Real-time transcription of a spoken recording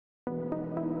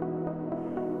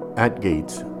At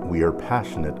Gates, we are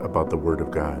passionate about the Word of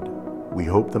God. We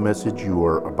hope the message you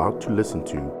are about to listen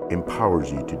to empowers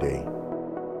you today.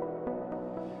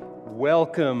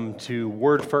 Welcome to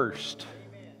Word First,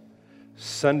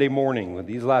 Sunday morning. With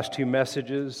these last two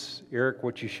messages, Eric,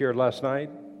 what you shared last night,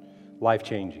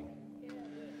 life-changing.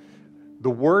 The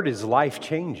Word is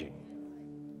life-changing.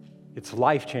 It's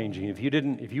life-changing.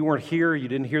 If you weren't here, you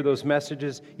didn't hear those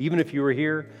messages, even if you were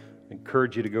here, I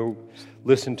encourage you to go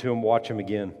listen to them, watch them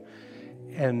again,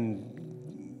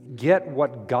 and get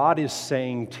what God is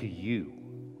saying to you.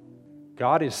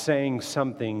 God is saying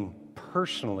something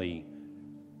personally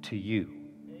to you,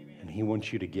 and He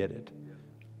wants you to get it.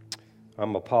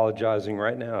 I'm apologizing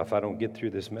right now if I don't get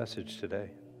through this message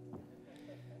today.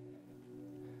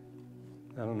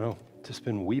 I don't know, just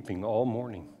been weeping all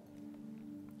morning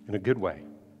in a good way,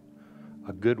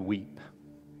 a good weep.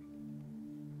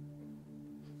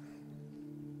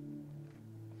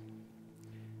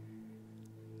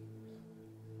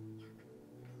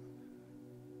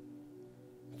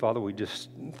 Father, we just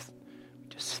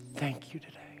thank you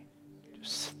today.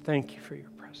 Just thank you for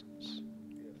your presence.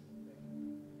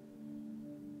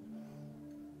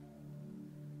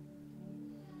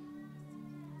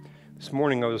 This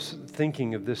morning I was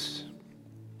thinking of this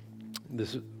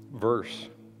verse,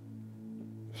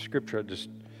 scripture. I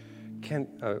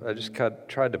just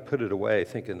tried to put it away,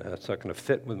 thinking that's not going to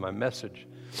fit with my message.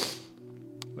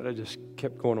 But I just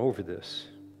kept going over this.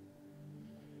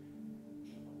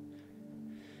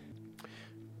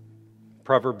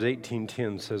 Proverbs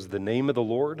 18:10 says, "The name of the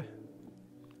Lord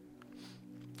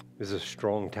is a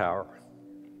strong tower."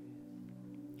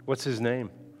 What's His name?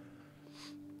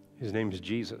 His name is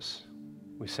Jesus.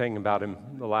 We sang about Him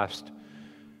the last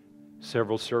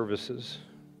several services.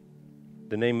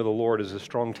 The name of the Lord is a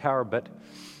strong tower, but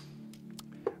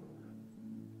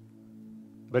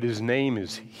His name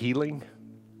is healing.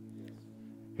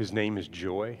 His name is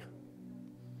joy.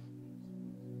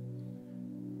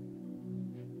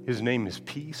 His name is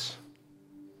peace.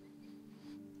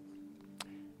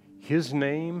 His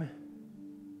name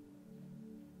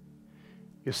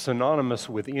is synonymous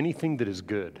with anything that is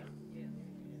good.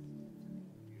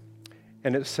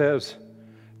 And it says,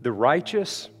 the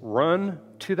righteous run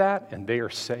to that and they are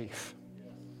safe.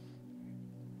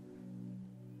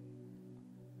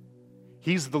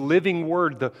 He's the living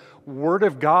Word, the Word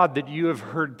of God that you have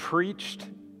heard preached,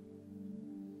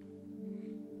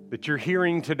 that you're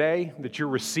hearing today, that you're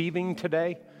receiving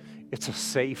today. It's a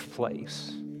safe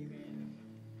place.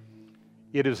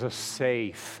 It is a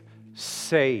safe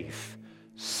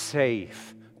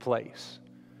place.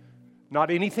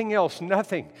 Not anything else,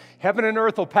 nothing. Heaven and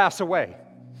earth will pass away.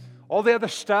 All the other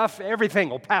stuff, everything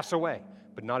will pass away,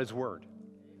 but not His Word.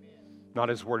 Not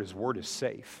His Word. His Word is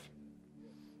safe.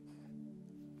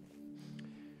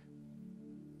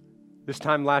 This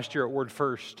time last year at Word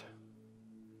First,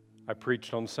 I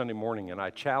preached on Sunday morning and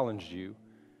I challenged you.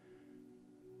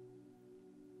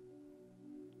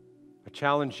 I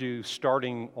challenged you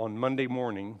starting on Monday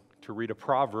morning to read a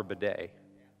proverb a day.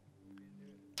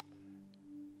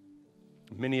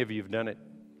 Many of you have done it.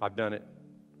 I've done it.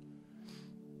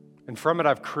 And from it,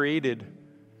 I've created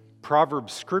proverb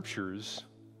scriptures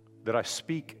that I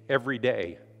speak every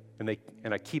day, and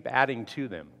I keep adding to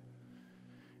them.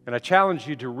 And I challenge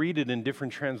you to read it in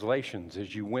different translations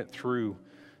as you went through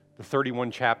the 31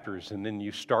 chapters, and then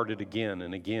you started again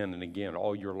and again and again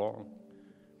all year long.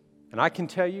 And I can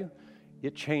tell you,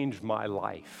 it changed my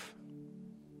life.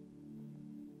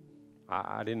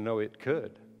 I didn't know it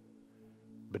could,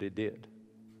 but it did.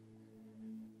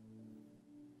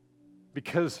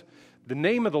 Because the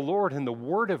name of the Lord and the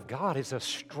Word of God is a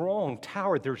strong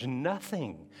tower. There's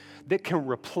nothing that can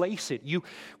replace it.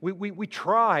 We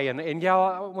try, and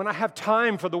yeah, when I have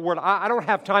time for the Word, I don't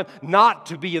have time not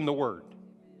to be in the Word.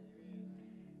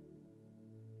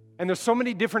 And there's so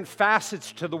many different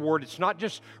facets to the Word. It's not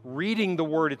just reading the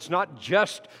Word. It's not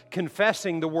just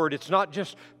confessing the Word. It's not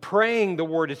just praying the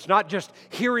Word. It's not just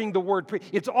hearing the Word.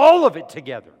 It's all of it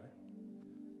together.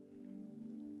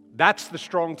 That's the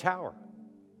strong tower.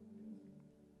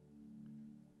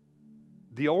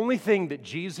 The only thing that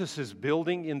Jesus is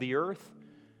building in the earth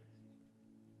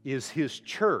is His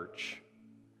church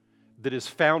that is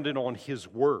founded on His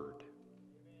Word.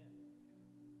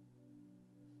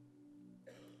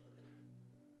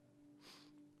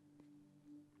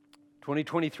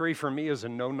 2023 for me is a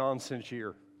no-nonsense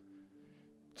year.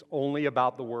 It's only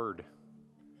about the Word.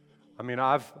 I mean,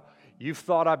 you've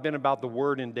thought I've been about the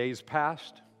Word in days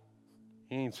past.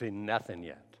 You ain't seen nothing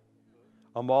yet.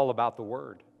 I'm all about the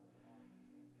Word.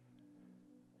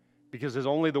 Because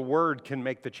only the Word can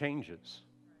make the changes.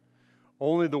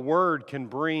 Only the Word can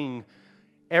bring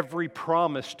every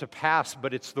promise to pass,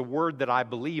 but it's the word that I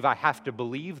believe. I have to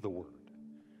believe the word.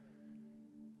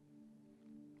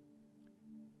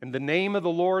 And the name of the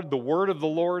Lord, the word of the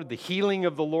Lord, the healing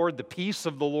of the Lord, the peace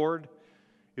of the Lord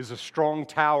is a strong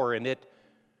tower, and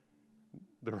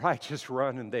the righteous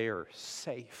run and they are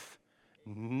safe.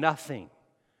 Nothing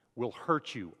will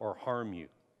hurt you or harm you.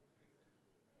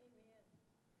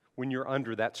 When you're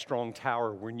under that strong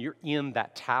tower, when you're in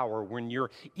that tower, when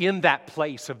you're in that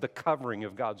place of the covering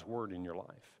of God's word in your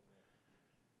life.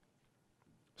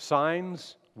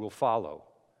 Signs will follow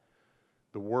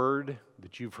the word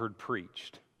that you've heard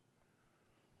preached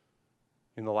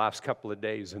in the last couple of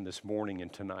days and this morning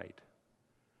and tonight.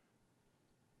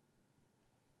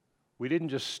 We didn't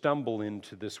just stumble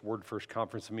into this Word First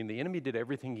conference. I mean, the enemy did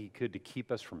everything he could to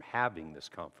keep us from having this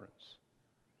conference.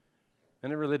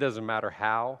 And it really doesn't matter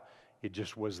how, it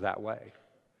just was that way.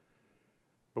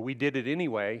 But we did it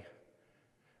anyway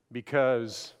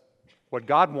because what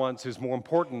God wants is more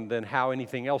important than how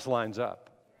anything else lines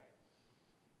up.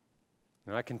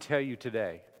 And I can tell you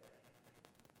today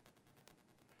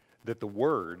that the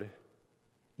Word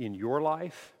in your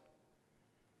life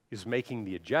is making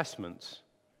the adjustments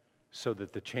so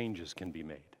that the changes can be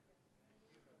made.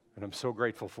 And I'm so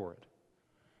grateful for it.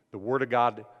 The Word of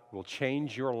God will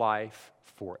change your life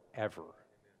forever.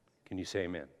 Can you say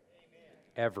amen? Amen.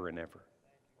 Ever and ever.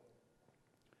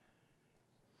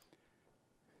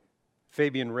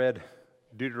 Fabian read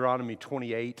Deuteronomy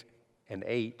 28 and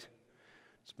 8.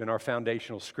 It's been our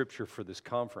foundational scripture for this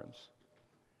conference.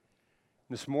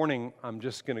 This morning, I'm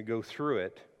just going to go through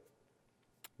it,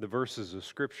 the verses of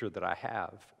scripture that I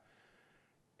have.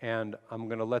 And I'm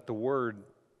going to let the word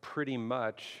pretty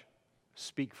much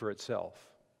speak for itself.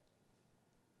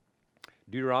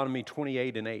 Deuteronomy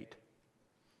 28 and 8.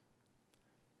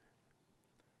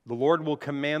 The Lord will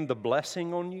command the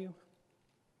blessing on you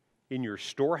in your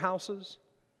storehouses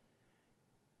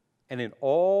and in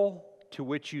all to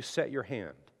which you set your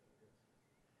hand.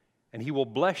 And He will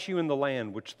bless you in the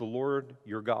land which the Lord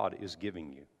your God is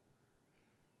giving you.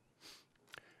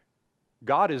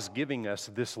 God is giving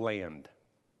us this land.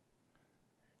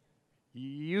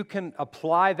 You can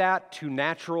apply that to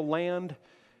natural land,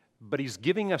 but He's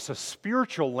giving us a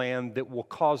spiritual land that will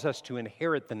cause us to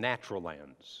inherit the natural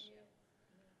lands.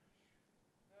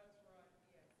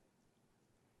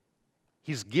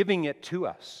 He's giving it to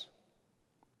us.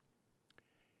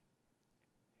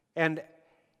 And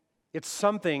it's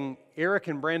something, Eric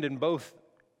and Brandon both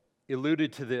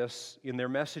alluded to this in their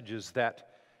messages, that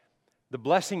the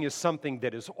blessing is something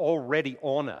that is already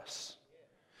on us.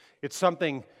 It's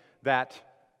something that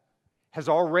has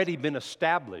already been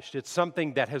established. It's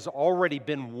something that has already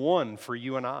been won for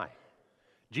you and I.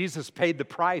 Jesus paid the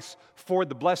price for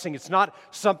the blessing. It's not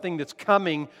something that's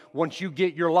coming once you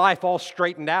get your life all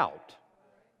straightened out.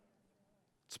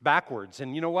 It's backwards.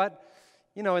 And you know what?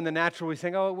 You know, in the natural we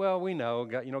think, oh, well, we know,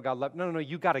 God, God loved. No,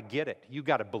 you got to get it. You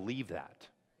got to believe that.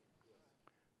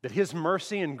 That His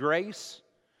mercy and grace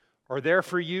are there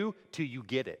for you till you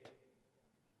get it.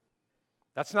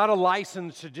 That's not a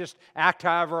license to just act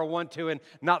however I want to and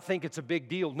not think it's a big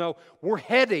deal. No, we're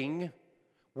heading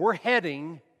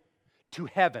to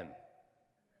heaven.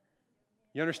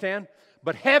 You understand?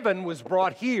 But heaven was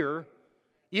brought here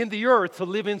in the earth to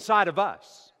live inside of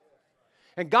us.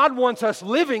 And God wants us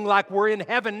living like we're in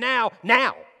heaven now.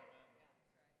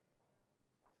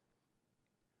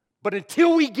 But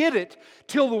until we get it,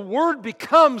 till the Word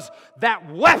becomes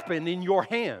that weapon in your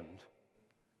hand,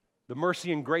 the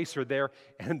mercy and grace are there,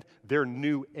 and they're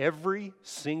new every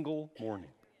single morning.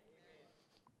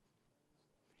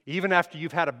 Even after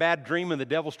you've had a bad dream and the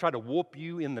devil's tried to whoop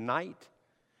you in the night,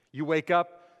 you wake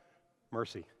up,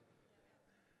 mercy.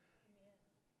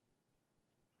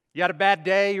 You had a bad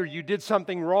day, or you did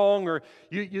something wrong, or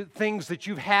you things that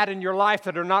you've had in your life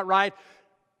that are not right.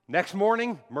 Next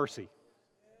morning, mercy.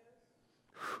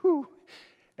 Whew.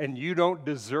 And you don't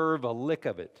deserve a lick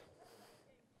of it.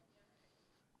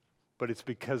 But it's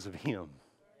because of Him.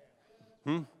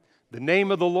 The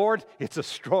name of the Lord, it's a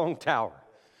strong tower.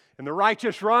 And the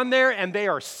righteous run there, and they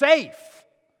are safe.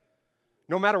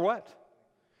 No matter what.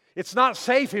 It's not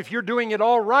safe if you're doing it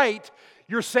all right.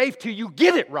 You're safe till you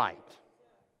get it right.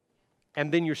 And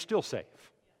then you're still safe.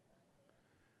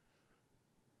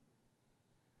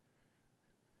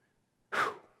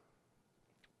 Whew.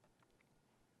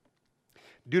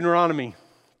 Deuteronomy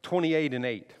 28 and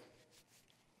 8.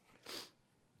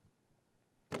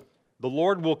 The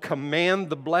Lord will command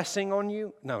the blessing on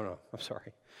you. No, I'm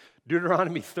sorry.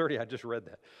 Deuteronomy 30, I just read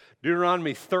that.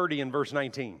 Deuteronomy 30 and verse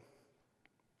 19.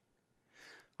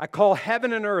 I call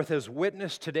heaven and earth as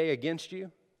witness today against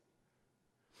you,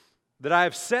 that I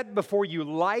have set before you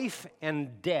life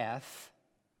and death,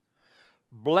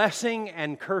 blessing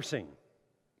and cursing.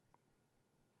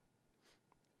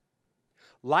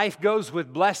 Life goes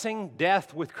with blessing,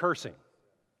 death with cursing.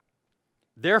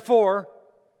 Therefore,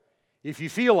 if you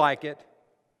feel like it,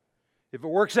 if it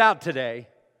works out today,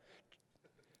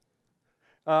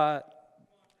 grab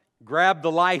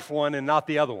the life one and not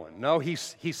the other one. No, he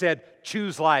said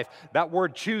choose life. That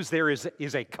word choose there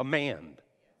is a command.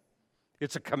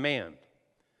 It's a command.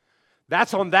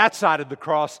 That's on that side of the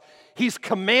cross. He's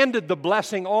commanded the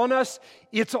blessing on us.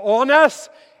 It's on us,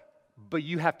 but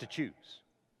you have to choose.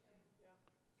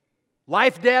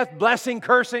 Life, death, blessing,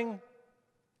 cursing.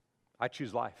 I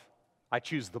choose life. I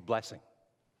choose the blessing.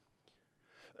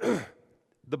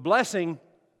 The blessing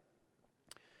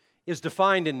is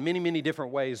defined in many, many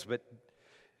different ways, but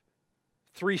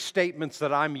 3 statements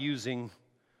that I'm using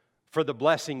for the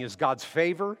blessing is God's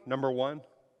favor, number 1,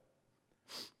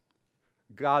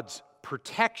 God's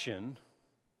protection,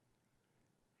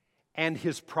 and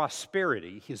His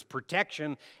prosperity. His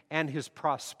protection and His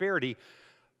prosperity.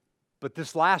 But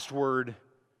this last word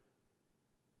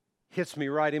hits me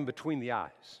right in between the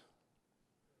eyes.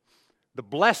 The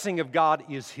blessing of God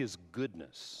is His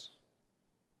goodness.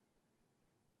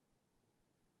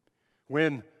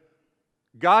 When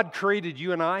God created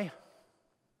you and I,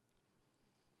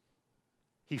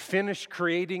 He finished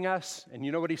creating us, and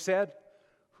you know what He said?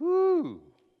 Whoo,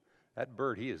 that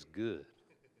bird, he is good.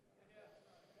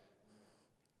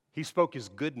 He spoke His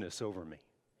goodness over me.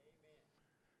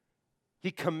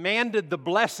 He commanded the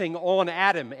blessing on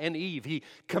Adam and Eve. He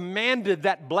commanded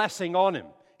that blessing on him.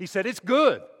 He said, it's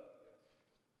good.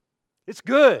 It's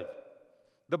good.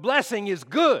 The blessing is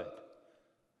good.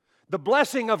 The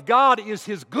blessing of God is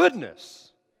His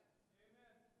goodness.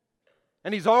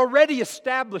 And He's already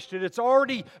established it. It's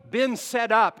already been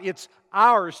set up. It's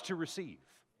ours to receive.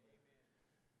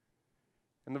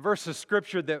 And the verse of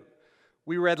Scripture that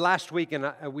we read last week,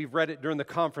 and we've read it during the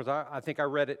conference, I think I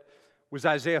read it, was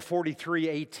Isaiah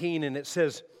 43:18, and it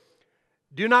says,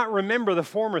 do not remember the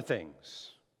former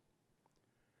things,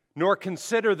 nor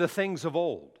consider the things of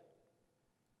old.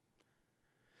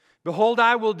 Behold,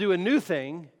 I will do a new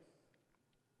thing.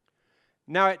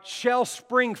 Now it shall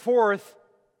spring forth.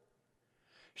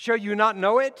 Shall you not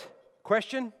know it?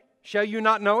 Question, shall you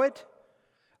not know it?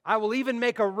 I will even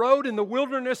make a road in the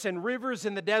wilderness and rivers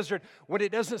in the desert. When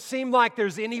it doesn't seem like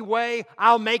there's any way,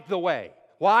 I'll make the way.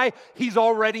 Why? He's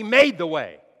already made the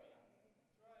way.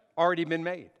 Already been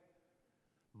made.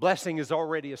 Blessing is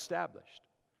already established.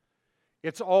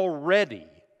 It's already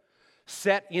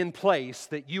set in place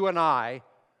that you and I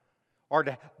are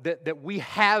to, that we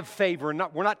have favor.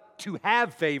 We're not to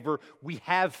have favor, we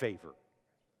have favor.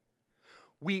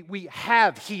 We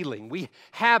have healing. We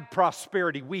have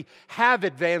prosperity. We have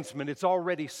advancement. It's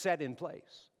already set in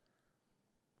place.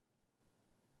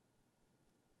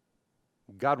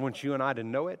 God wants you and I to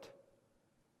know it.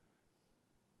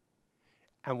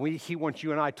 And He wants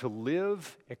you and I to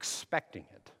live expecting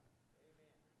it.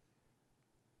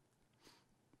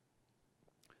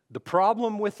 The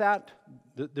problem with that,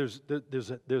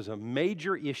 there's a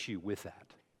major issue with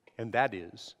that. And that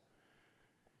is,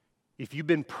 if you've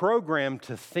been programmed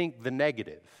to think the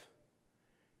negative,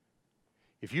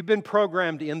 if you've been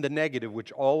programmed in the negative,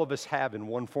 which all of us have in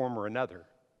one form or another,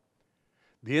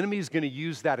 the enemy is going to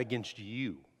use that against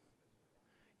you.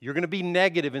 You're going to be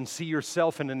negative and see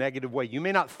yourself in a negative way. You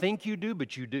may not think you do,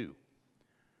 but you do.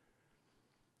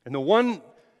 And the one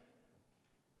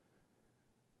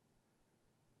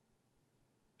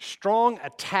strong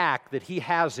attack that he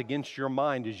has against your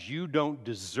mind is you don't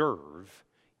deserve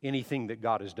anything that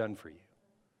God has done for you.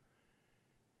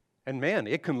 And man,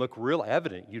 it can look real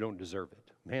evident you don't deserve it.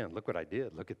 Man, look what I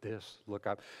did. Look at this. Look,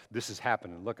 this is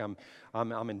happening. Look,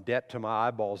 I'm in debt to my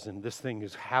eyeballs, and this thing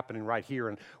is happening right here.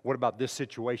 And what about this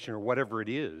situation or whatever it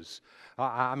is?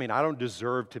 I mean, I don't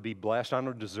deserve to be blessed. I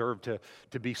don't deserve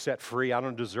to be set free. I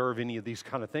don't deserve any of these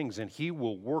kind of things. And he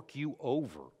will work you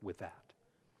over with that.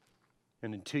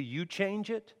 And until you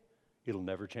change it, it'll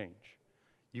never change.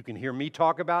 You can hear me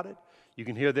talk about it. You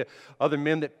can hear the other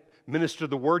men that minister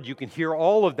the word. You can hear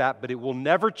all of that, but it will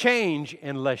never change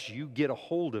unless you get a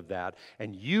hold of that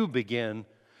and you begin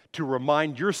to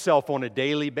remind yourself on a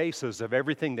daily basis of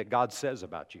everything that God says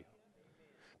about you.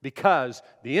 Because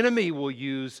the enemy will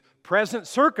use present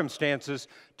circumstances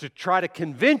to try to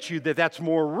convince you that that's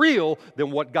more real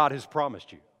than what God has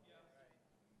promised you.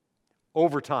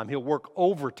 Overtime. He'll work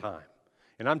overtime.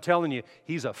 And I'm telling you,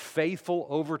 he's a faithful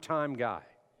overtime guy.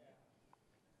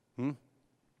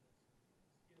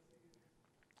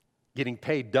 Getting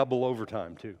paid double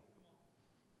overtime too.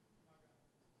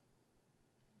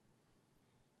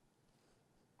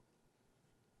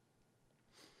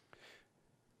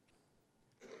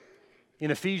 In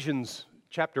Ephesians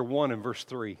chapter 1 and verse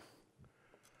 3,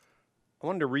 I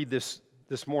wanted to read this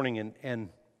morning and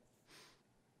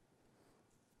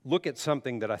look at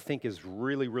something that I think is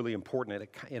really, really important,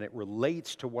 and it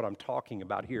relates to what I'm talking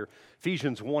about here.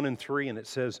 Ephesians 1 and 3, and it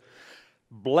says,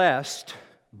 blessed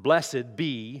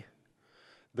be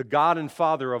the God and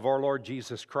Father of our Lord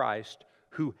Jesus Christ,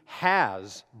 who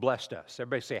has blessed us.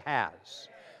 Everybody say has.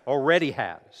 Already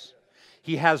has.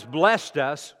 He has blessed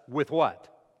us with what?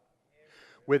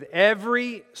 With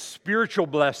every spiritual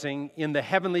blessing in the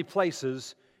heavenly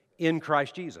places in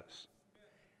Christ Jesus.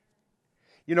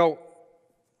 You know,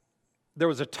 there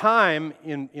was a time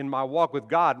in my walk with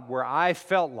God where I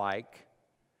felt like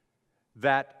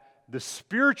that the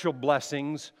spiritual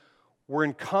blessings were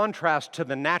in contrast to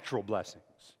the natural blessings.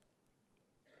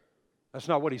 That's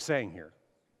not what he's saying here.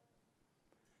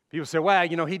 People say, well,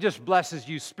 you know, he just blesses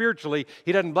you spiritually.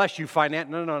 He doesn't bless you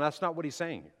financially. No, that's not what he's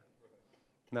saying here.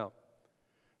 No,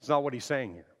 it's not what he's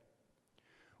saying here.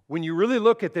 When you really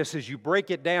look at this as you break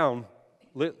it down,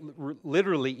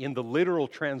 literally in the literal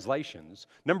translations,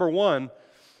 number one,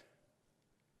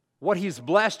 what he's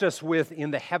blessed us with in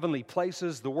the heavenly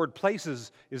places, the word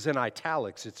places is in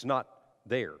italics. It's not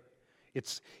there.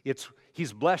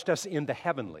 He's blessed us in the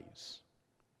heavenlies.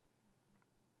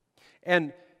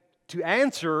 And to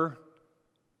answer,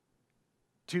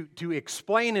 to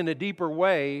explain in a deeper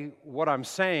way what I'm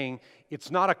saying,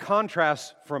 it's not a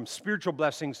contrast from spiritual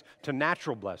blessings to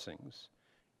natural blessings.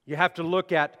 You have to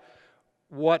look at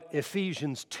what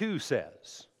Ephesians 2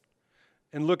 says.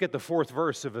 And look at the 4th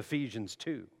verse of Ephesians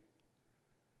 2.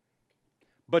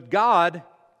 But God,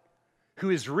 who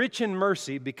is rich in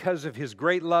mercy because of His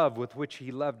great love with which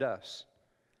He loved us,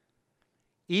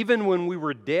 even when we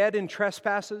were dead in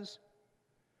trespasses,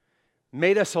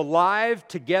 made us alive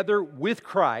together with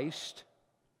Christ.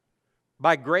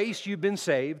 By grace you've been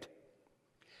saved,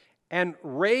 and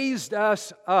raised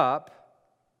us up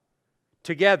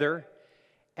together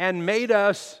and made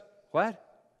us, what?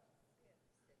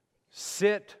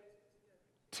 Sit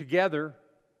together.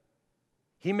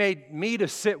 He made me to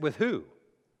sit with who?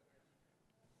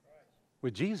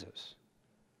 With Jesus.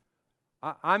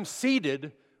 I'm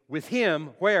seated with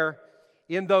Him where?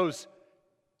 In those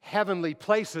heavenly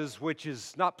places, which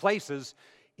is not places,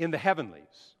 in the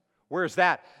heavenlies. Where is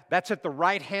that? That's at the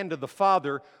right hand of the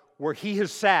Father where He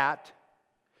has sat.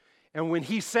 And when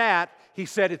He sat, He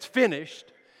said, it's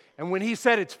finished. And when He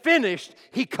said it's finished,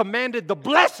 He commanded the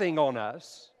blessing on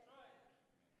us.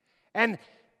 And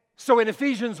so in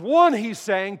Ephesians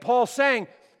 1, Paul's saying,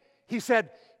 he said,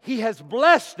 He has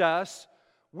blessed us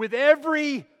with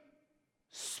every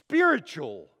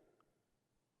spiritual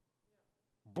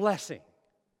blessing.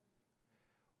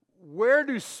 Where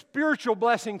do spiritual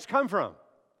blessings come from?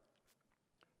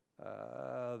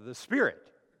 The Spirit,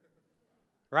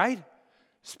 right?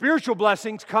 Spiritual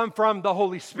blessings come from the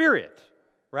Holy Spirit,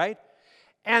 right?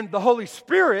 And the Holy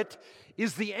Spirit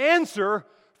is the answer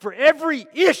for every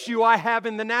issue I have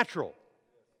in the natural.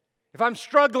 If I'm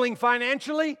struggling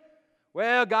financially,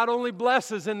 well, God only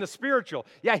blesses in the spiritual.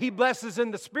 Yeah, He blesses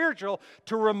in the spiritual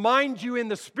to remind you in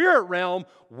the spirit realm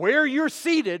where you're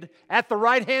seated at the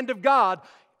right hand of God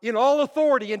in all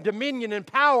authority and dominion and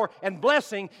power and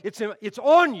blessing. It's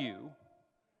on you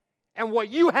and what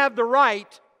you have the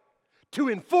right to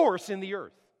enforce in the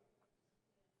earth.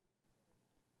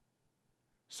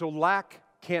 So lack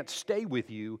can't stay with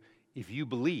you if you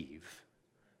believe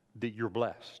that you're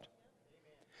blessed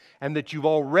and that you've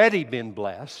already been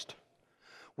blessed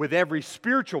with every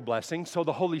spiritual blessing. So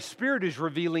the Holy Spirit is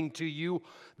revealing to you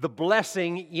the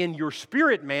blessing in your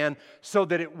spirit man so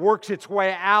that it works its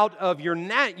way out of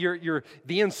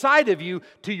the inside of you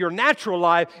to your natural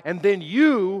life, and then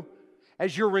you,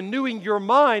 as you're renewing your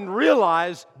mind,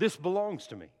 realize this belongs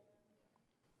to me.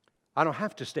 I don't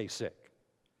have to stay sick.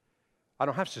 I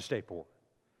don't have to stay poor.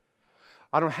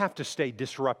 I don't have to stay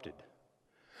disrupted.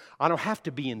 I don't have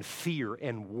to be in fear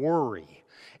and worry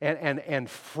and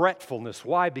fretfulness.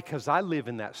 Why? Because I live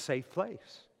in that safe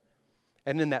place.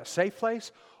 And in that safe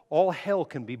place, all hell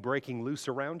can be breaking loose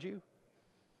around you.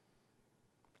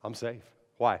 I'm safe.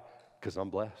 Why? Because I'm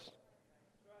blessed.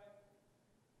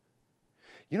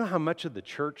 You know how much of the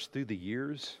church through the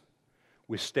years,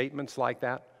 with statements like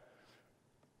that,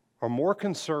 are more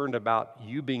concerned about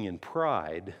you being in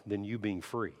pride than you being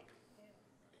free?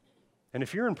 And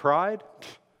if you're in pride,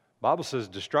 Bible says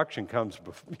destruction comes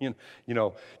before,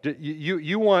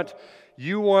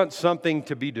 you want something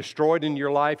to be destroyed in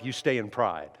your life, you stay in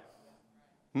pride.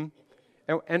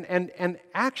 And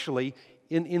actually,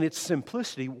 in its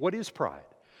simplicity, what is pride?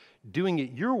 Doing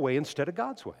it your way instead of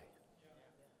God's way.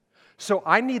 So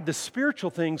I need the spiritual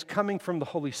things coming from the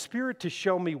Holy Spirit to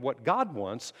show me what God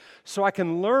wants, so I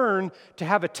can learn to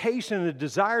have a taste and a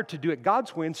desire to do it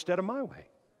God's way instead of my way.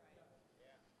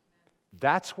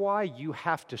 That's why you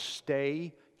have to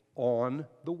stay on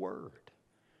the Word.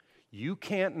 You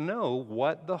can't know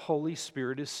what the Holy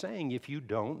Spirit is saying if you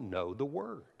don't know the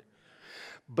Word.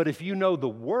 But if you know the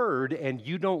Word and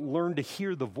you don't learn to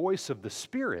hear the voice of the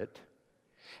Spirit,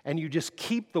 and you just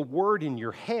keep the Word in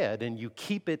your head and you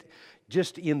keep it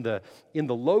just in the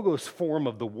logos form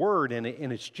of the Word, and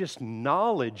it's just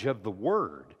knowledge of the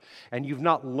Word, and you've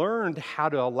not learned how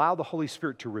to allow the Holy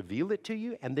Spirit to reveal it to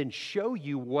you and then show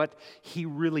you what He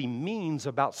really means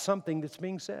about something that's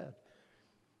being said.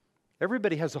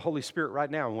 Everybody has the Holy Spirit right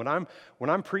now, and when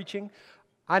I'm preaching,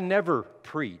 I never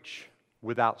preach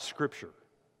without Scripture.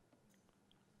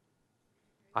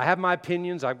 I have my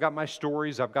opinions, I've got my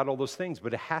stories, I've got all those things,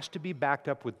 but it has to be backed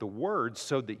up with the Word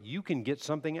so that you can get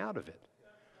something out of it.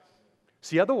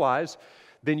 See, otherwise,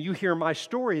 then you hear my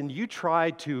story and you try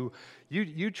to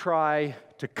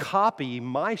copy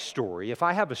my story. If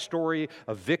I have a story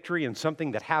of victory and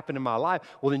something that happened in my life,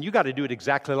 well, then you got to do it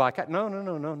exactly like that.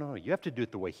 No. You have to do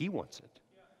it the way He wants it.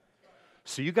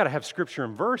 So you got to have Scripture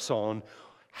and verse on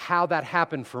how that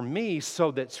happened for me, so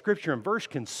that Scripture and verse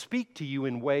can speak to you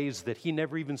in ways that He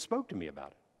never even spoke to me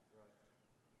about it.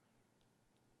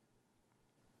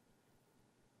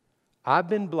 I've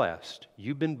been blessed,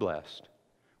 you've been blessed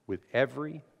with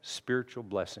every spiritual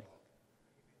blessing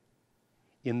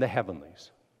in the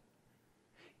heavenlies,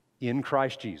 in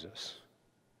Christ Jesus,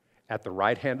 at the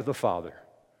right hand of the Father,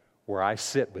 where I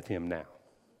sit with Him now.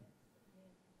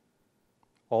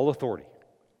 All authority.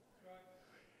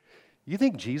 You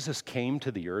think Jesus came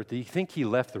to the earth? Do you think He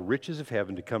left the riches of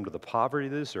heaven to come to the poverty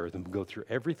of this earth and go through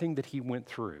everything that He went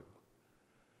through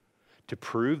to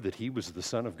prove that He was the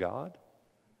Son of God?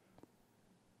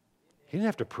 He didn't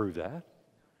have to prove that.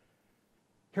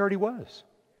 He already was.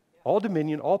 All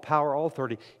dominion, all power, all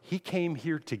authority. He came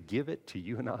here to give it to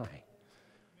you and I.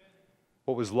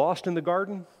 What was lost in the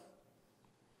garden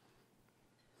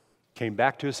came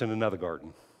back to us in another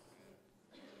garden.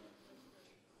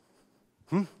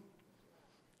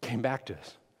 Came back to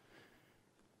us.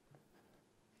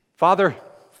 Father,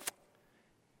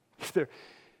 if there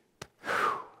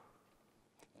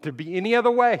be any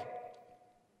other way,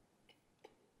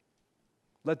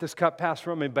 let this cup pass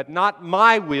from me, but not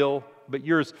my will, but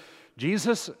yours.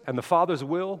 Jesus and the Father's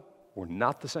will were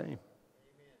not the same.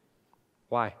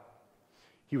 Why?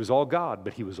 He was all God,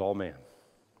 but He was all man.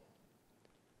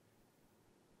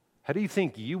 How do you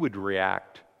think you would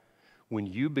react when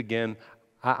you begin?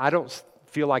 I don't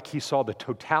feel like He saw the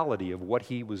totality of what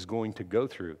He was going to go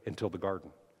through until the garden.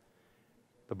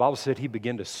 The Bible said He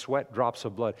began to sweat drops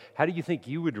of blood. How do you think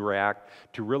you would react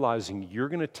to realizing you're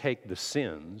going to take the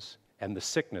sins and the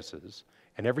sicknesses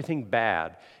and everything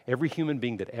bad, every human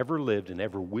being that ever lived and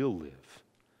ever will live,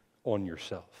 on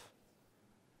yourself?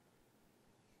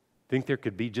 Think there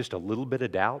could be just a little bit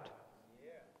of doubt?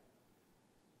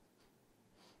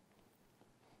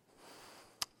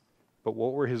 But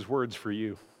what were His words for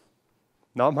you?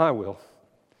 Not my will,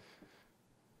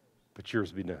 but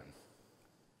yours be done.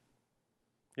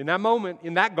 In that moment,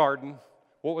 in that garden,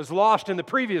 what was lost in the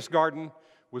previous garden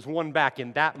was won back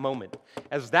in that moment.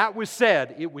 As that was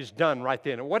said, it was done right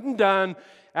then. It wasn't done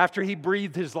after He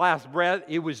breathed His last breath.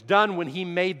 It was done when He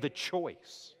made the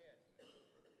choice.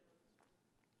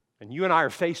 And you and I are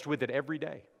faced with it every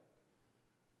day.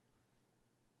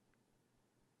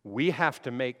 We have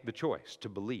to make the choice to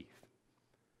believe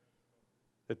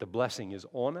that the blessing is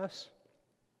on us,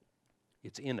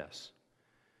 it's in us,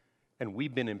 and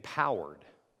we've been empowered.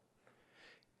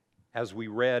 As we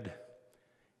read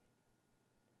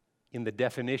in the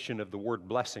definition of the word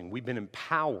blessing, we've been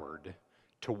empowered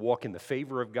to walk in the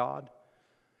favor of God,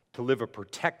 to live a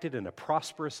protected and a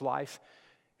prosperous life,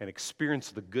 and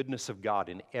experience the goodness of God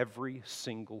in every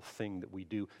single thing that we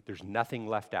do. There's nothing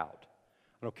left out.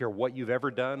 I don't care what you've ever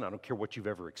done. I don't care what you've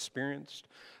ever experienced.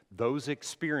 Those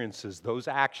experiences, those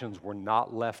actions were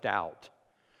not left out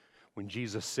when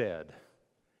Jesus said,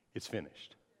 it's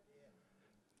finished.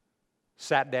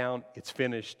 Sat down, it's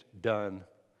finished, done.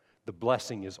 The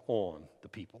blessing is on the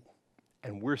people.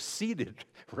 And we're seated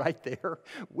right there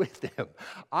with them.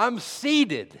 I'm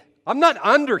seated. I'm not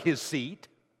under His seat.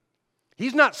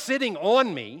 He's not sitting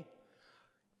on me.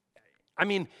 I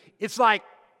mean, it's like,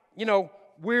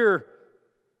 if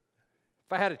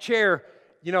I had a chair,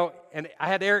 and I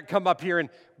had Eric come up here and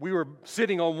we were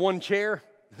sitting on one chair.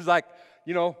 It's like,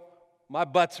 my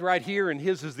butt's right here and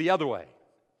his is the other way.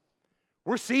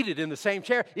 We're seated in the same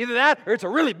chair. Either that or it's a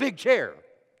really big chair.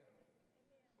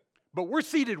 But we're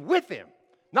seated with Him.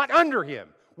 not under Him.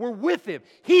 We're with Him.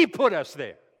 He put us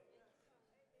there.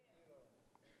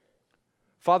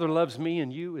 Father loves me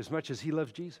and you as much as He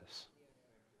loves Jesus.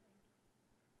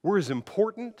 We're as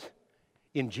important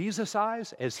in Jesus'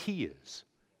 eyes as He is.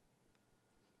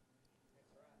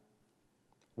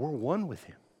 We're one with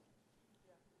Him.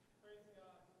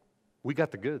 We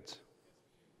got the goods.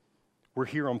 We're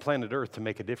here on planet Earth to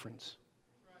make a difference.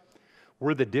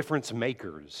 We're the difference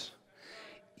makers.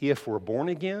 If we're born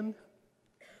again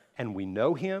and we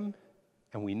know Him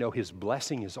and we know His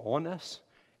blessing is on us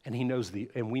and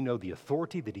we know the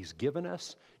authority that He's given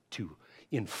us to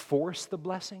enforce the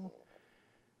blessing,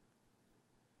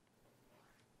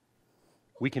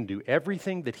 we can do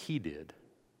everything that He did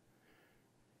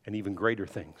and even greater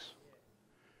things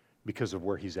because of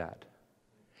where He's at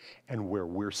and where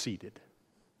we're seated.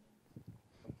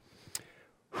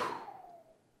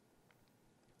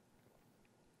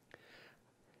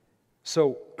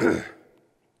 So,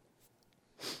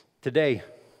 today,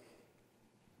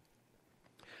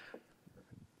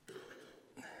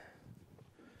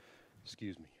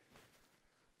 excuse me.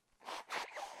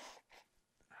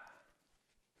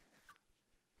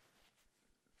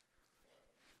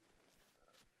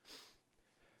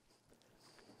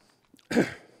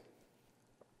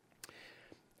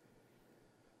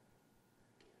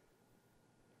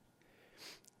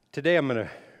 Today I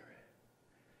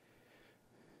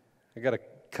got a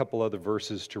couple other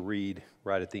verses to read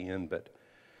right at the end, but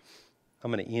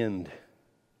I'm going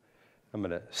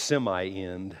to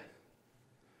semi-end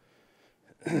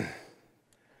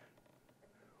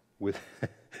with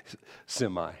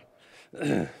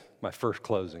my first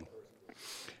closing.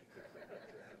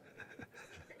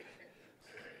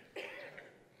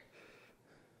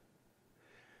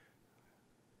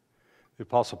 The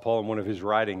Apostle Paul, in one of his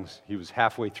writings, he was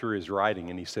halfway through his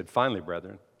writing, and he said, "Finally,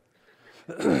 brethren,"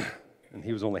 and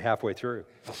he was only halfway through.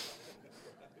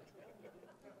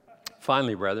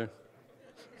 Finally, brethren.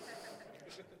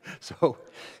 So,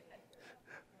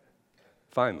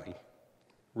 finally,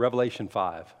 Revelation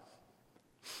 5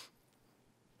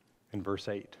 and verse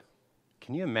 8.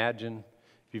 Can you imagine,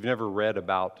 if you've never read the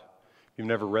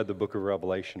book of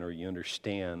Revelation, or you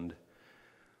understand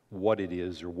what it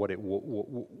is, or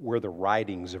where the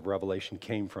writings of Revelation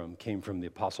came from the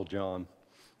Apostle John.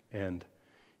 And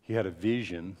he had a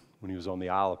vision when he was on the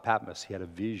Isle of Patmos. He had a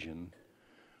vision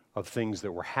of things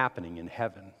that were happening in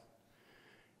heaven.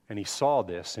 And he saw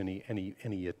this, and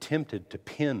he attempted to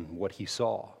pin what he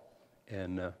saw.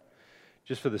 And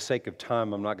just for the sake of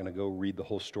time, I'm not going to go read the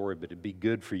whole story, but it'd be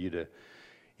good for you to,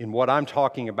 in what I'm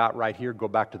talking about right here, go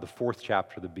back to the 4th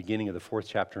chapter, the beginning of the 4th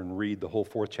chapter, and read the whole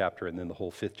 4th chapter and then the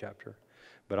whole 5th chapter.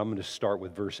 But I'm going to start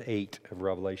with verse 8 of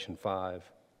Revelation 5.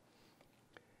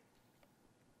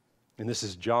 And this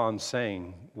is John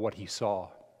saying what he saw.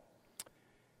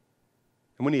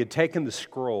 And when he had taken the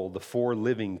scroll, the 4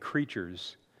 living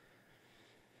creatures,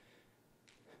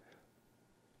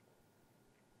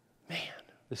 man,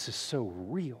 this is so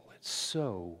real. It's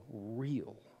so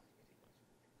real.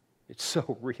 It's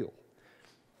so real.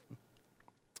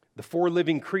 The 4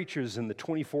 living creatures and the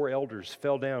 24 elders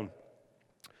fell down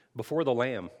before the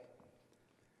Lamb,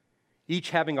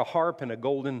 each having a harp and a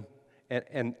golden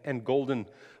golden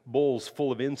bowls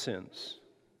full of incense,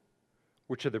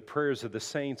 which are the prayers of the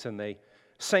saints, and they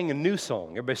sang a new song.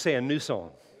 Everybody say a new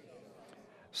song.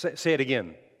 Say it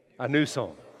again. A new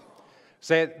song.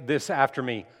 Say this after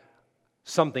me.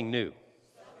 Something new.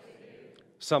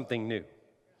 Something new.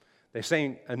 They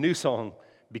sang a new song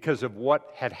because of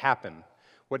what had happened.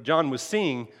 What John was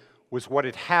seeing was what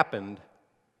had happened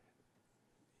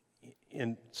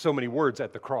in so many words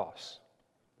at the cross.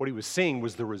 What he was seeing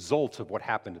was the results of what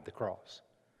happened at the cross.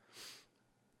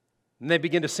 And they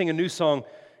began to sing a new song.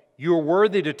 You are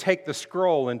worthy to take the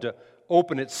scroll and to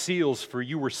open its seals, for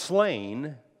you were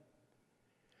slain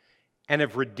and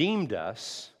have redeemed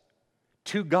us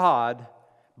to God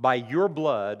by your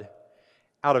blood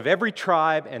out of every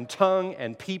tribe and tongue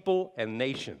and people and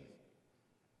nation,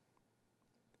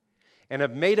 and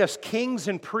have made us kings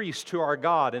and priests to our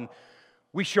God, and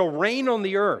we shall reign on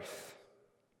the earth.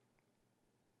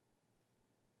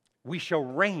 We shall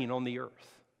reign on the earth.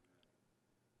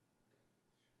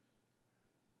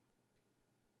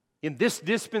 In this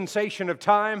dispensation of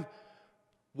time,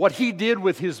 what He did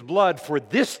with His blood for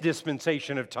this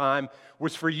dispensation of time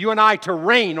was for you and I to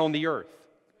reign on the earth.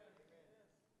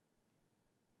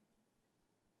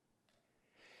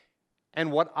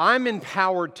 And what I'm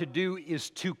empowered to do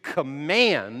is to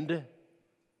command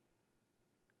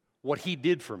what He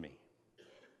did for me.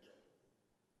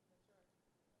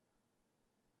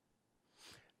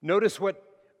 Notice what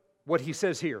He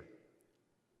says here.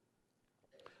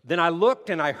 Then I looked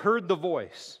and I heard the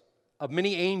voice of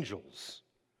many angels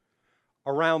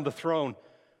around the throne,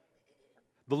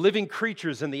 the living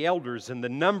creatures and the elders, and the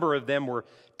number of them were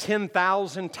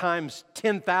 10,000 times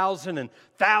 10,000 and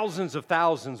thousands of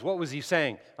thousands. What was he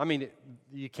saying? I mean,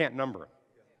 you can't number them.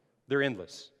 They're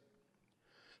endless.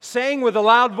 Saying with a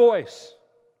loud voice,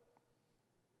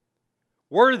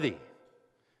 "Worthy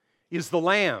is the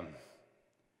Lamb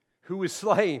who was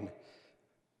slain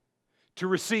to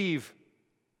receive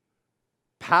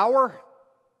power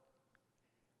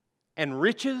and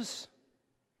riches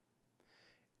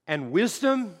and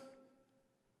wisdom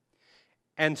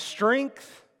and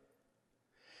strength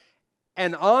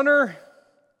and honor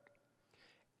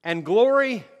and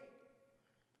glory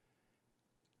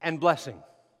and blessing."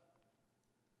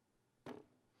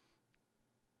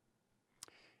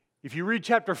 If you read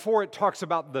chapter 4, it talks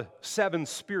about the seven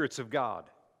spirits of God.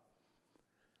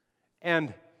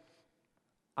 And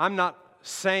I'm not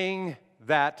saying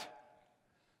that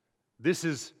this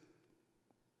is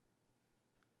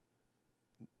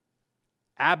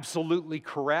absolutely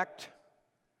correct.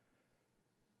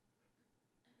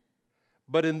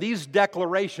 But in these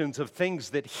declarations of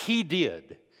things that he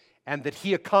did and that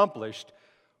he accomplished,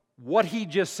 what he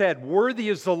just said, "Worthy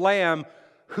is the Lamb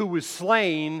who was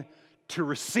slain to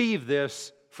receive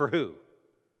this," for who?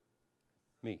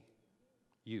 Me,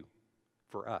 you,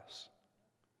 for us.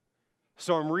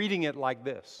 So I'm reading it like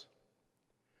this.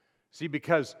 See,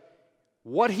 because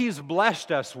what he's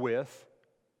blessed us with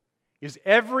is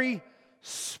every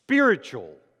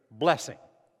spiritual blessing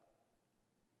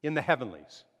in the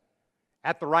heavenlies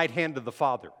at the right hand of the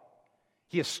Father.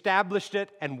 He established it,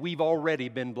 and we've already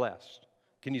been blessed.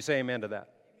 Can you say amen to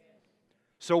that?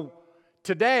 So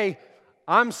today,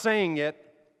 I'm saying it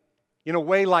in a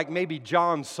way like maybe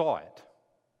John saw it.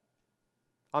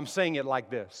 I'm saying it like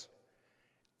this.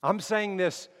 I'm saying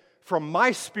this from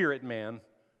my spirit man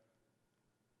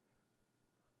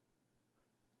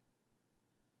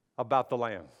about the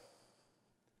Lamb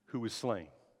who was slain,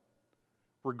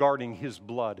 regarding his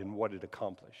blood and what it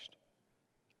accomplished.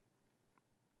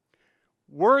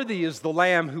 Worthy is the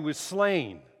Lamb who was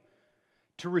slain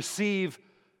to receive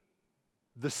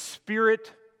the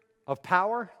Spirit of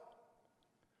power.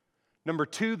 Number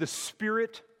 2, the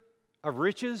Spirit of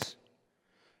riches.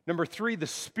 Number 3, the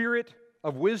Spirit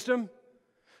of wisdom.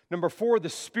 Number 4, the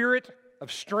Spirit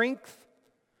of strength.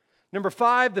 Number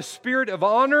 5, the Spirit of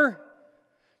honor.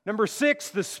 Number 6,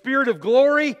 the Spirit of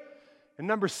glory. And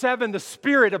number 7, the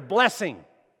Spirit of blessing.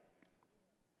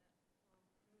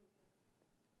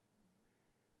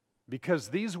 Because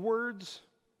these words,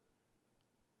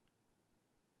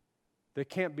 they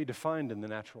can't be defined in the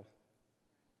natural.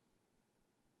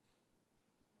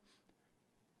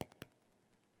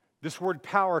 This word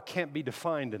power can't be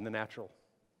defined in the natural.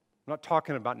 I'm not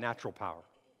talking about natural power.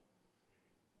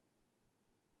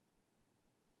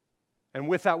 And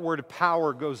with that word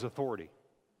power goes authority.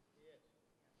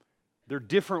 They're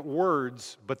different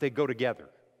words, but they go together.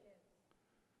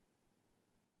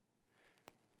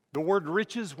 The word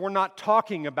riches, we're not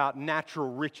talking about natural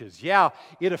riches. Yeah,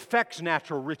 it affects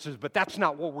natural riches, but that's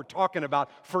not what we're talking about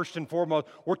first and foremost.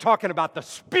 We're talking about the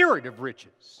spirit of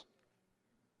riches.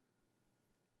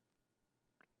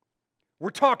 We're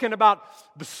talking about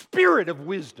the spirit of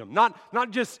wisdom, not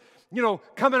just,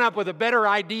 coming up with a better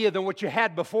idea than what you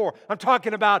had before. I'm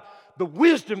talking about the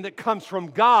wisdom that comes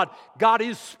from God. God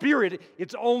is spirit.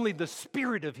 It's only the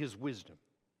spirit of His wisdom.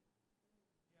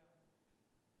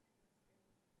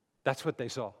 That's what they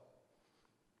saw.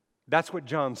 That's what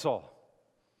John saw.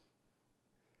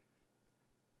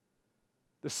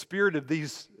 The spirit of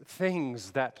these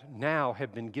things that now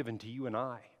have been given to you and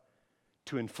I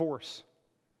to enforce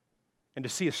and to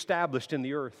see established in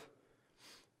the earth.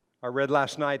 I read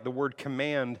last night the word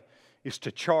command is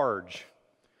to charge,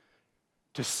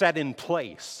 to set in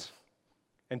place,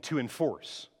 and to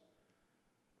enforce.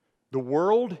 The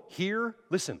world here,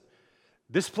 listen,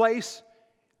 this place,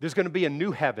 there's going to be a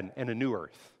new heaven and a new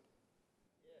earth.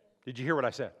 Did you hear what I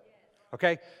said?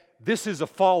 Okay? This is a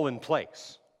fallen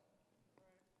place.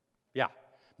 Yeah.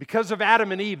 Because of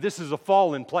Adam and Eve, this is a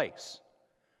fallen place.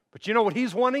 But you know what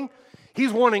He's wanting?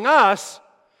 He's wanting us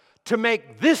to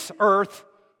make this earth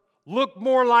look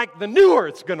more like the new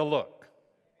earth's going to look.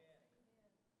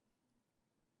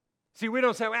 See, we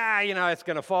don't say, it's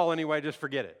going to fall anyway, just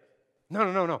forget it.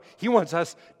 No. He wants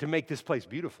us to make this place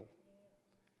beautiful.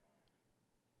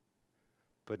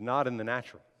 But not in the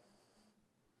natural,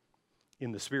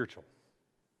 in the spiritual.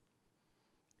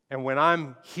 And when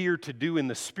I'm here to do in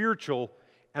the spiritual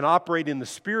and operate in the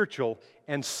spiritual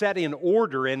and set in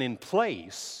order and in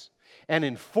place and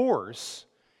enforce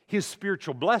His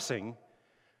spiritual blessing,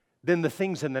 then the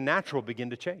things in the natural begin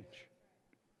to change.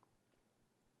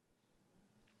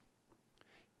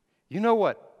 You know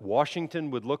what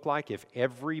Washington would look like if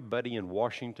everybody in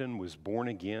Washington was born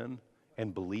again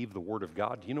and believed the Word of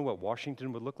God? Do you know what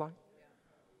Washington would look like?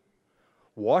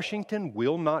 Washington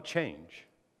will not change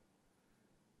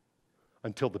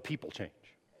until the people change.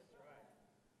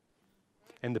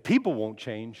 And the people won't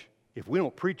change if we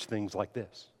don't preach things like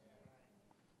this.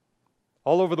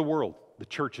 All over the world, the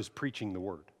church is preaching the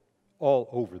Word. All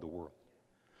over the world.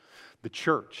 The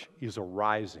church is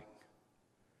arising.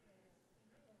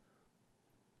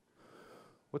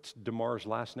 What's DeMar's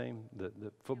last name, the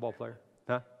football player?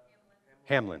 Huh?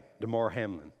 Hamlin. DeMar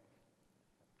Hamlin.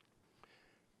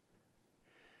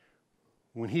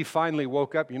 When he finally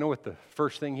woke up, you know what the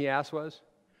first thing he asked was?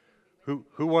 Who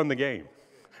won the game?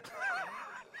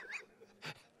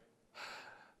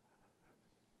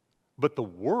 But the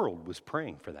world was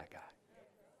praying for that guy.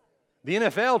 The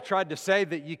NFL tried to say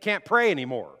that you can't pray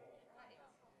anymore.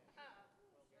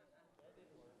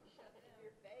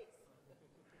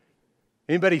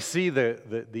 Anybody see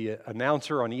the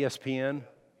announcer on ESPN?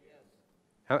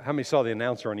 How many saw the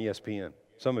announcer on ESPN?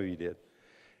 Some of you did.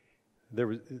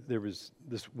 There was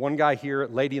this one guy here, a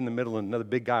lady in the middle, and another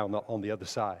big guy on the other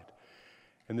side.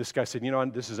 And this guy said,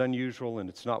 this is unusual, and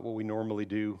it's not what we normally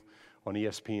do on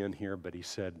ESPN here, but he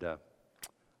said,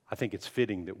 I think it's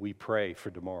fitting that we pray for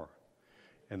DeMar.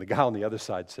 And the guy on the other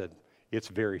side said, it's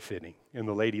very fitting. And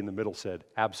the lady in the middle said,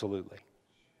 absolutely.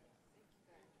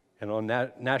 And on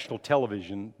national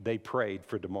television, they prayed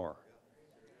for DeMar.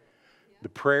 The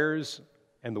prayers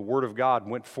and the Word of God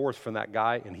went forth from that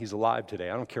guy, and he's alive today.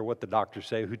 I don't care what the doctors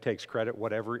say, who takes credit,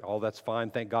 whatever, all that's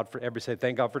fine. Thank God for, everybody say,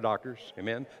 thank God for doctors.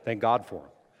 Amen? Thank God for them.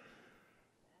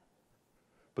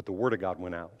 But the Word of God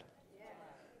went out.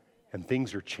 And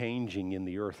things are changing in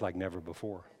the earth like never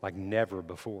before. Like never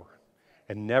before.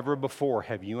 And never before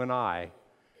have you and I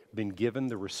been given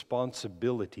the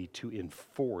responsibility to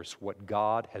enforce what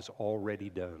God has already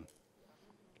done.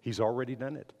 He's already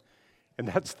done it. And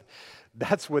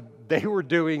that's what they were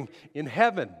doing in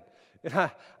heaven.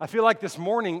 And I feel like this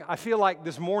morning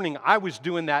I was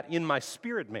doing that in my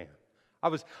spirit, man. I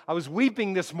was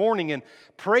weeping this morning and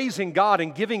praising God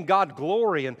and giving God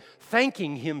glory and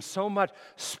thanking Him so much,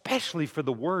 especially for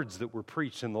the words that were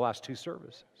preached in the last two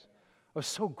services. I was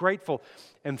so grateful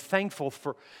and thankful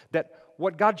for that.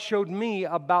 What God showed me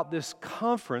about this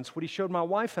conference, what He showed my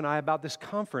wife and I about this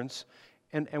conference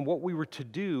and what we were to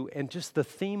do, and just the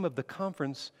theme of the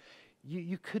conference,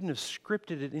 you couldn't have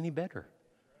scripted it any better.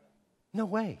 No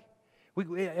way.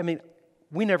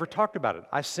 We never talked about it.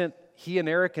 I sent he and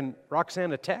Eric and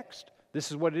Roxanne a text.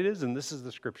 This is what it is, and this is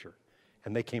the scripture.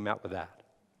 And they came out with that.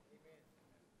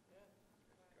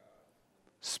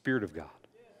 Spirit of God.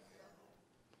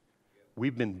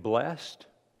 We've been blessed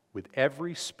with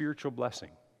every spiritual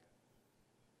blessing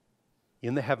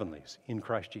in the heavenlies in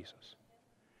Christ Jesus.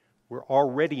 We're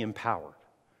already empowered.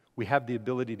 We have the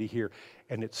ability to hear.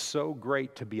 And it's so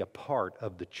great to be a part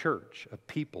of the church of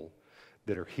people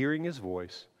that are hearing His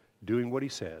voice, doing what He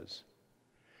says,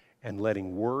 and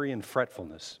letting worry and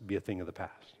fretfulness be a thing of the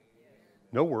past.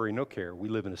 No worry, no care. We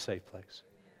live in a safe place.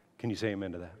 Can you say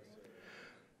amen to that?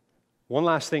 One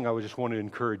last thing I would just want to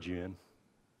encourage you in.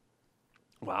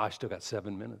 Wow, I still got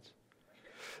 7 minutes.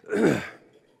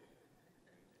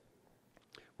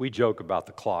 We joke about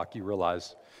the clock. You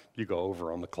realize you go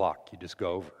over on the clock. You just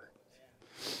go over.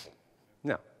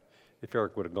 Now, if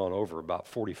Eric would have gone over about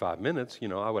 45 minutes,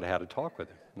 I would have had a talk with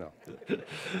him. No.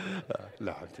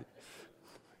 No.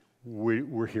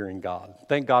 We're hearing God.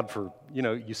 Thank God for,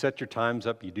 you set your times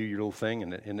up, you do your little thing,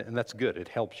 and that's good. It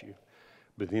helps you.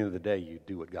 But at the end of the day, you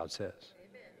do what God says.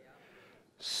 Amen.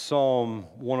 Psalm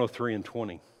 103 and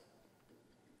 20.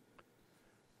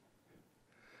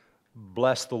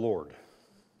 Bless the Lord,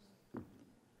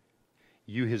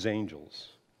 you His angels,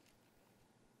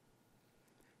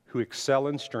 who excel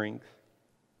in strength,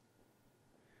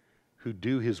 who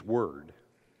do His word,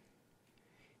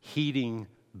 heeding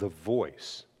the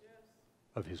voice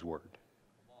of His word.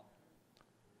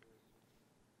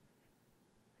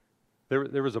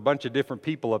 There was a bunch of different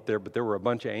people up there, but there were a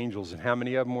bunch of angels, and how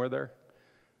many of them were there?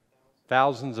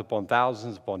 Thousands upon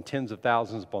thousands upon tens of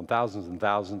thousands upon thousands and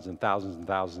thousands and thousands and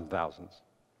thousands and thousands.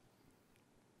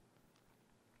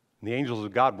 And the angels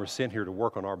of God were sent here to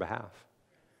work on our behalf.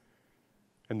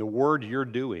 And the word you're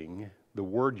doing, the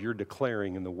word you're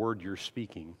declaring, and the word you're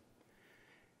speaking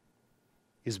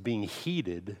is being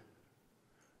heeded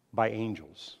by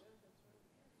angels.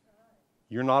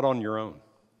 You're not on your own.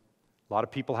 A lot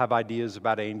of people have ideas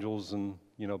about angels and,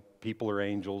 people are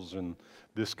angels and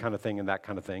this kind of thing and that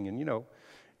kind of thing. And,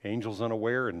 Angels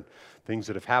unaware and things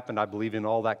that have happened, I believe in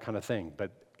all that kind of thing.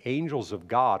 But angels of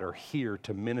God are here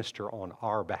to minister on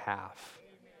our behalf.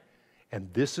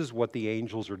 And this is what the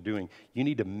angels are doing. You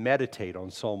need to meditate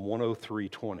on Psalm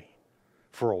 103:20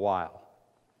 for a while.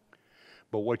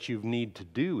 But what you need to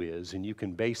do is, and you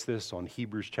can base this on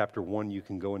Hebrews chapter 1, you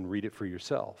can go and read it for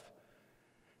yourself.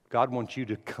 God wants you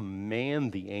to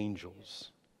command the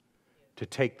angels to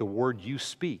take the word you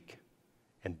speak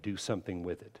and do something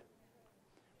with it.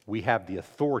 We have the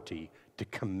authority to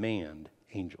command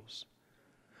angels.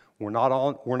 We're not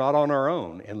on our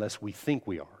own unless we think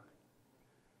we are.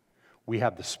 We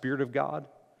have the Spirit of God,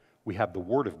 we have the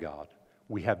Word of God,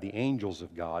 we have the angels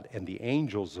of God, and the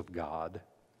angels of God,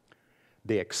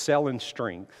 they excel in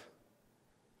strength,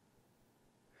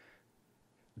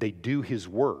 they do His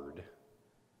Word,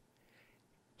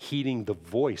 heeding the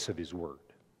voice of His Word.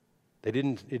 It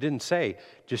didn't say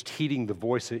just heeding the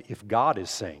voice if God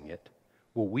is saying it.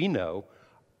 Well, we know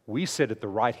we sit at the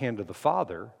right hand of the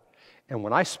Father, and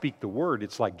when I speak the Word,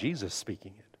 it's like Jesus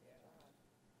speaking it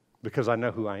because I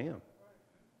know who I am.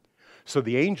 So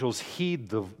the angels heed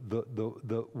the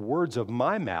words of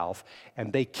my mouth,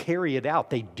 and they carry it out.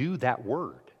 They do that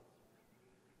word.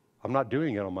 I'm not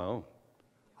doing it on my own.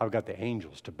 I've got the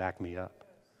angels to back me up.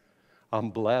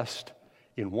 I'm blessed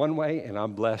in one way, and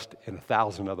I'm blessed in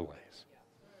 1,000 other ways.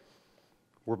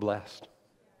 We're blessed.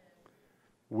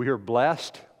 We are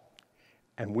blessed,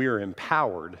 and we are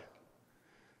empowered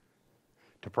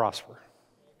to prosper.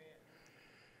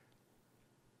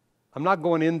 I'm not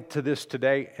going into this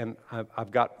today, and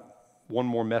I've got one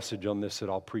more message on this that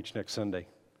I'll preach next Sunday,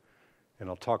 and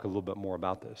I'll talk a little bit more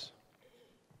about this.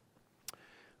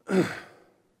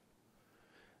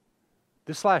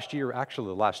 This last year, actually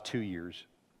the last 2 years,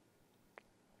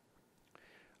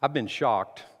 I've been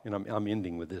shocked, and I'm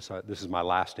ending with this. This is my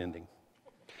last ending.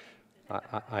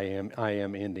 I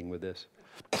am ending with this.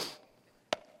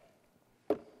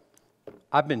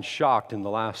 I've been shocked in the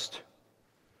last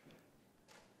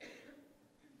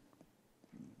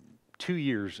 2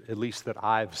 years, at least, that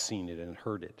I've seen it and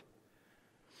heard it,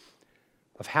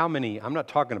 of how many. I'm not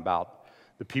talking about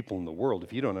the people in the world.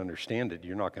 If you don't understand it,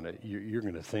 you're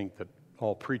going to think that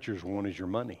all preachers want is your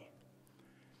money.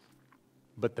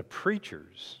 But the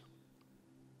preachers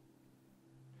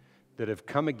that have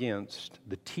come against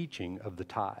the teaching of the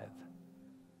tithe,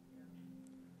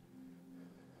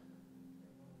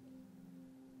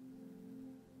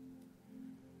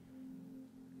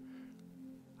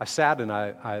 I sat and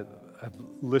I've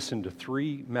listened to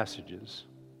 3 messages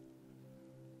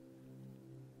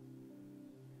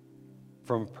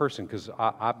from a person, because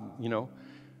I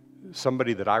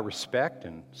somebody that I respect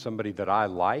and somebody that I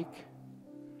like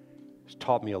has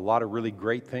taught me a lot of really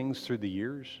great things through the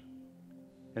years.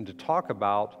 And to talk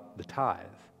about the tithe,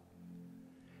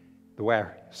 the way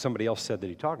somebody else said that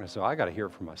he talked, and I said, I got to hear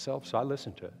it for myself, so I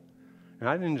listened to it. And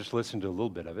I didn't just listen to a little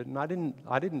bit of it, and I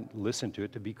didn't listen to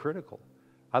it to be critical.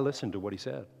 I listened to what he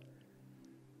said.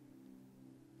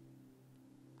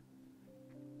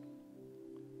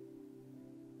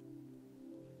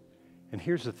 And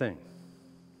here's the thing.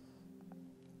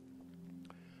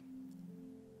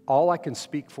 All I can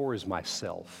speak for is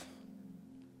myself.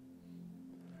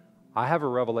 I have a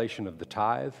revelation of the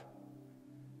tithe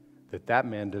that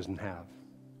man doesn't have.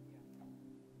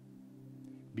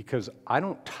 Because I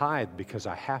don't tithe because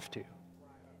I have to.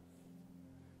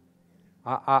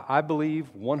 I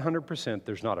believe 100%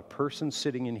 there's not a person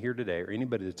sitting in here today or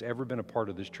anybody that's ever been a part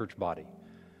of this church body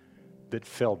that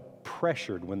felt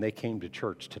pressured when they came to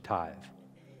church to tithe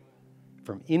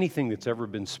from anything that's ever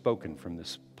been spoken from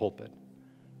this pulpit.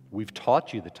 We've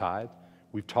taught you the tithe.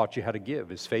 We've taught you how to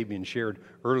give. As Fabian shared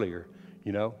earlier,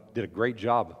 did a great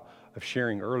job of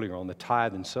sharing earlier on the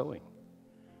tithe and sowing.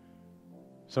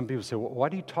 Some people say, well, why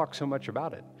do you talk so much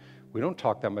about it? We don't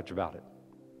talk that much about it.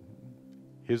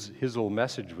 His little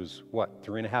message was,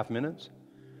 3.5 minutes?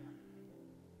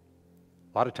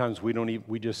 A lot of times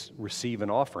we just receive an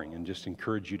offering and just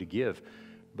encourage you to give.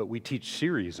 But we teach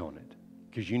series on it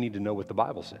because you need to know what the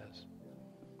Bible says.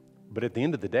 But at the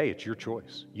end of the day, it's your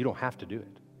choice. You don't have to do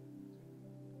it.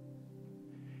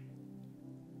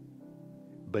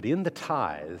 But in the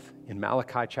tithe, in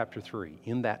Malachi chapter 3,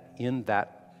 in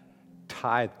that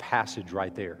tithe passage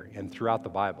right there and throughout the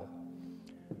Bible,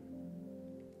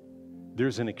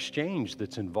 there's an exchange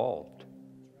that's involved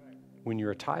when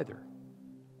you're a tither.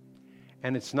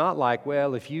 And it's not like,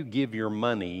 well, if you give your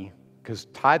money, because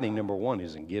tithing, number one,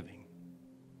 isn't giving.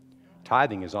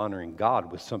 Tithing is honoring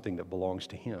God with something that belongs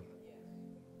to Him.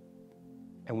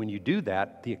 And when you do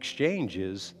that, the exchange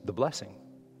is the blessing.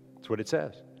 That's what it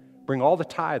says. Bring all the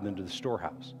tithe into the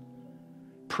storehouse.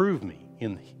 Prove me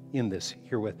in in this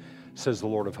herewith, says the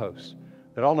Lord of hosts,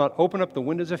 that I'll not open up the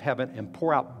windows of heaven and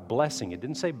pour out blessing. It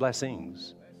didn't say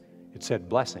blessings. It said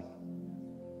blessing.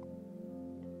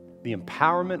 The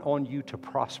empowerment on you to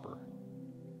prosper.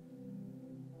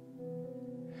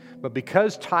 But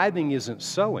because tithing isn't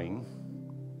sowing,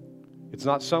 it's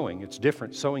not sowing, it's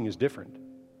different. Sowing is different.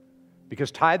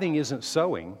 Because tithing isn't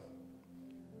sowing,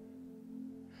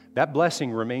 that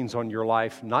blessing remains on your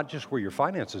life, not just where your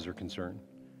finances are concerned,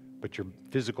 but your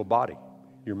physical body,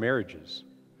 your marriages,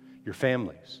 your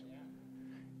families,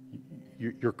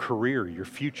 your career, your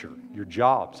future, your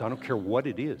jobs. I don't care what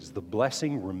it is. The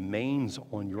blessing remains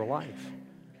on your life.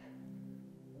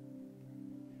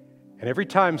 And every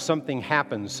time something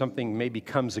happens, something maybe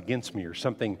comes against me or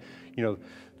something,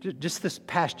 just this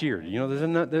past year, there's a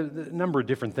number of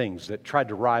different things that tried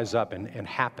to rise up and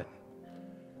happen.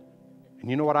 And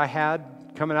you know what I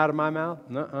had coming out of my mouth?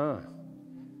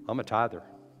 I'm a tither.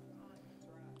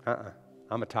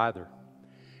 I'm a tither.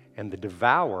 And the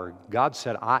devourer, God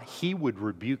said He would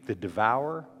rebuke the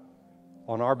devourer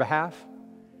on our behalf.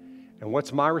 And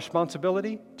what's my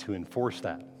responsibility? To enforce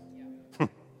that.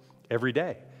 Every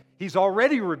day. He's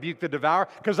already rebuked the devourer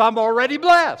because I'm already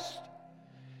blessed.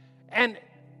 And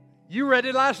you read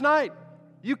it last night.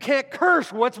 You can't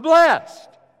curse what's blessed.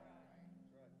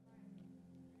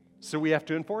 So we have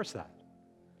to enforce that.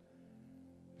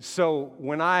 So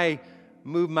when I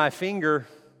move my finger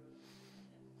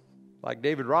like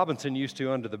David Robinson used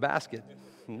to under the basket,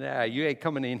 nah, you ain't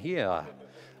coming in here.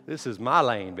 This is my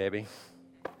lane, baby.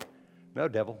 No,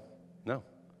 devil. No.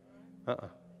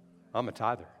 I'm a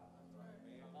tither.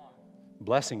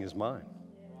 Blessing is mine.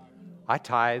 I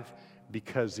tithe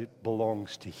because it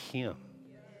belongs to Him.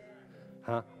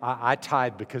 I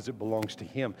tithe because it belongs to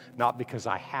Him, not because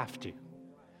I have to.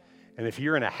 And if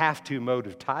you're in a have-to mode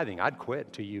of tithing, I'd quit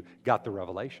until you got the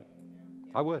revelation.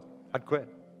 I would. I'd quit.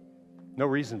 No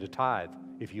reason to tithe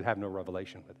if you have no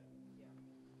revelation with it.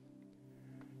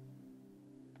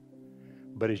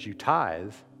 But as you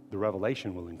tithe, the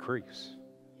revelation will increase.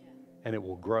 And it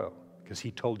will grow. Because He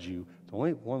told you,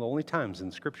 one of the only times in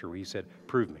the Scripture where He said,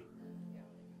 prove me.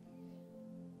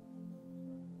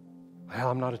 Well,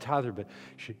 I'm not a tither, but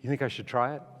you think I should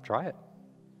try it? Try it.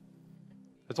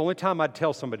 That's the only time I'd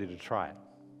tell somebody to try it.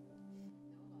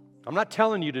 I'm not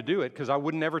telling you to do it because I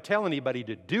wouldn't ever tell anybody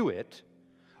to do it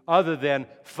other than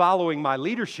following my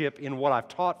leadership in what I've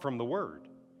taught from the Word.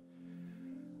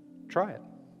 Try it.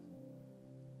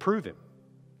 Prove Him.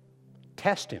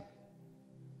 Test Him.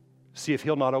 See if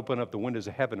He'll not open up the windows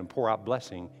of heaven and pour out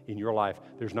blessing in your life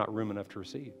there's not room enough to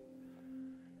receive.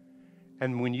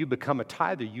 And when you become a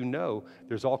tither, you know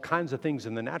there's all kinds of things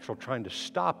in the natural trying to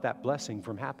stop that blessing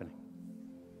from happening.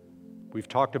 We've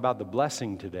talked about the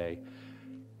blessing today,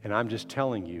 and I'm just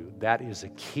telling you that is a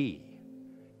key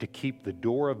to keep the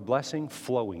door of blessing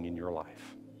flowing in your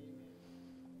life.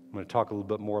 I'm going to talk a little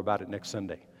bit more about it next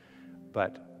Sunday.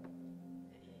 But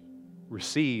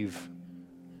receive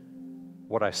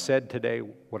what I said today,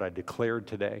 what I declared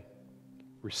today.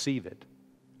 Receive it.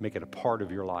 Make it a part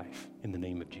of your life in the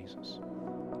name of Jesus.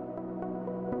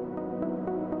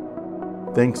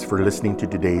 Thanks for listening to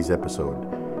today's episode.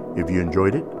 If you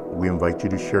enjoyed it, we invite you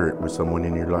to share it with someone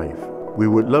in your life. We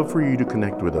would love for you to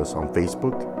connect with us on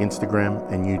Facebook, Instagram,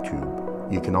 and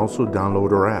YouTube. You can also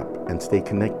download our app and stay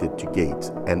connected to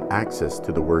Gates and access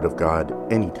to the Word of God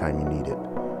anytime you need it.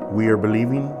 We are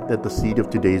believing that the seed of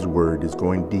today's word is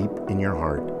going deep in your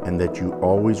heart and that you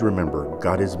always remember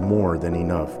God is more than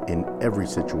enough in every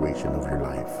situation of your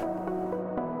life.